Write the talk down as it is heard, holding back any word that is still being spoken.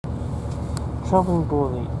travelling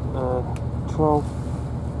aboard the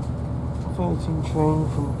 12:13 train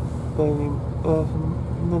from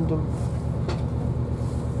London,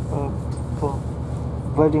 from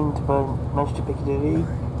Reading to Manchester Piccadilly.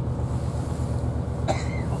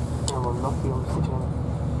 I'm unlucky, I'm sitting on.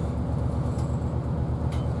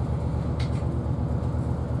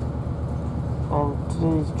 And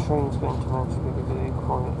today's train is going to Manchester Piccadilly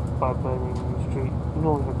by Birmingham Street.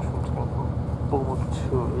 Normally the train's going from Bournemouth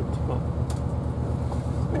to it, but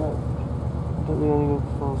the only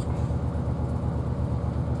first.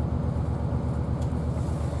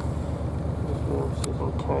 This is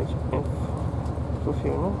in carriage F for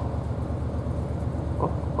Fiona.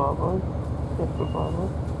 Off Bravo. F for Bravo.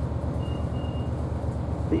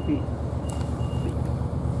 Beep beep. Beep.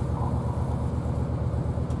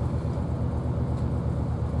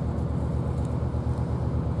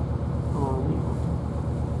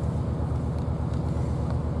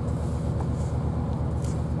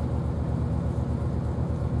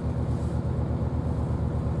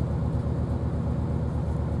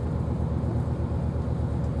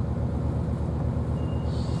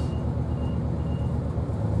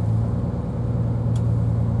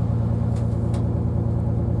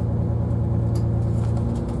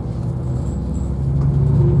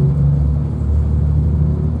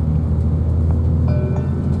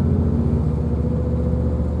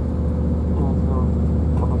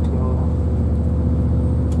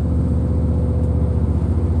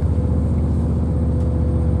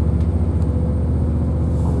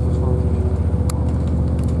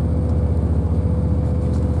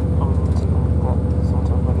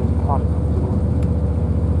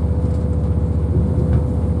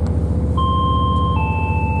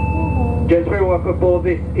 Gents, very welcome aboard.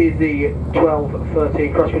 This is the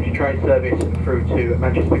 12:13 cross-country train service through to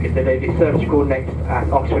Manchester Piccadilly. This service will next at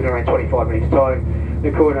Oxford in around 25 minutes time.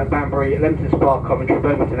 The corner at Banbury, Leamington Spa, Coventry,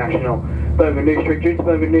 Birmingham International, Birmingham New Street, due to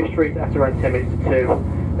Birmingham New Street at around 10 minutes to 2.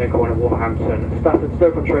 Then corner at Wolverhampton, Stafford,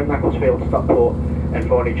 Stoke-on-Trent, Macclesfield, Stockport, and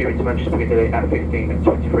finally due into Manchester Piccadilly at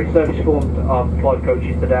 15:23. Service formed of 5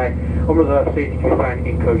 coaches today. All reserved seating can be found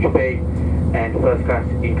in coach B and first class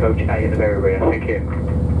in coach A at the very rear. Thank you.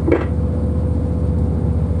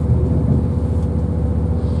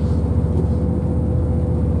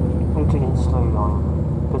 Taking slow line,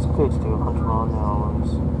 but it's clear to do 100 mile an hour ones.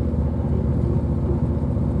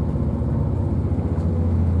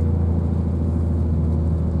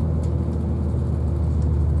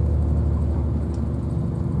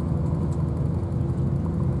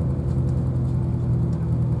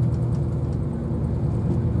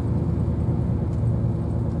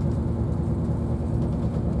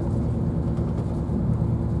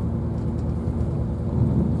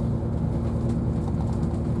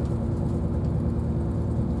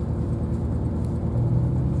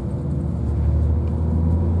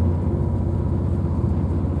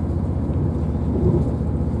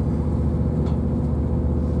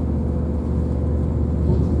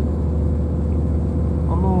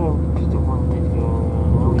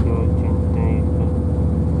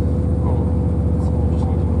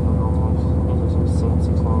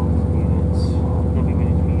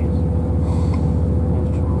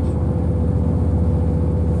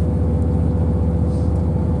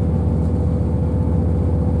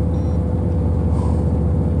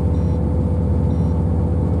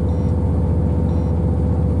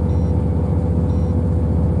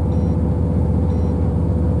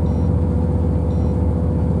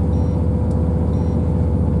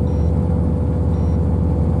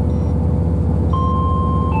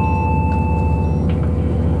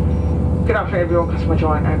 Good afternoon everyone, customer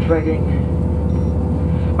join and trading.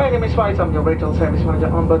 My name is Faisal, I'm your retail service manager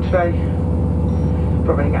on board today,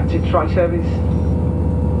 providing active try service.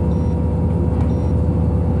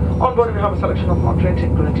 On board we have a selection of hot drinks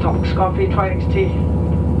including Starbucks coffee, Twinings tea,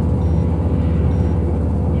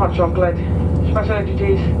 hot chocolate, special energy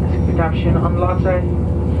teas, the caption on latte,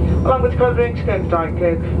 along with cold drinks, Coke, Diet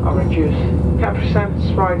Coke, orange juice, Capri Sun,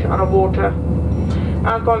 Sprite and a water.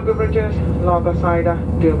 Alcohol beverages, lager, cider,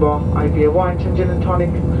 Dumbo, IPA wines and gin and tonic,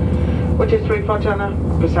 which is 3 for tenner,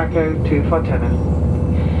 Prosecco 2 for tenner.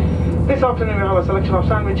 This afternoon we have a selection of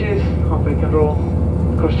sandwiches, hot bacon roll,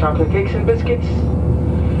 crushed chocolate cakes and biscuits,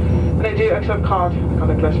 and they do accept card,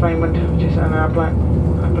 contactless payment, which is an Apple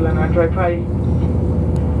and Android Pay.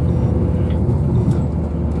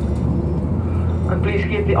 And please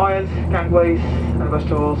keep the aisles, gangways and bus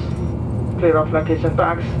doors clear of luggage and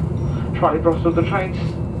bags. Trolley brought to the trains.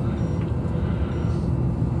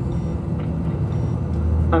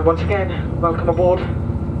 And once again, welcome aboard.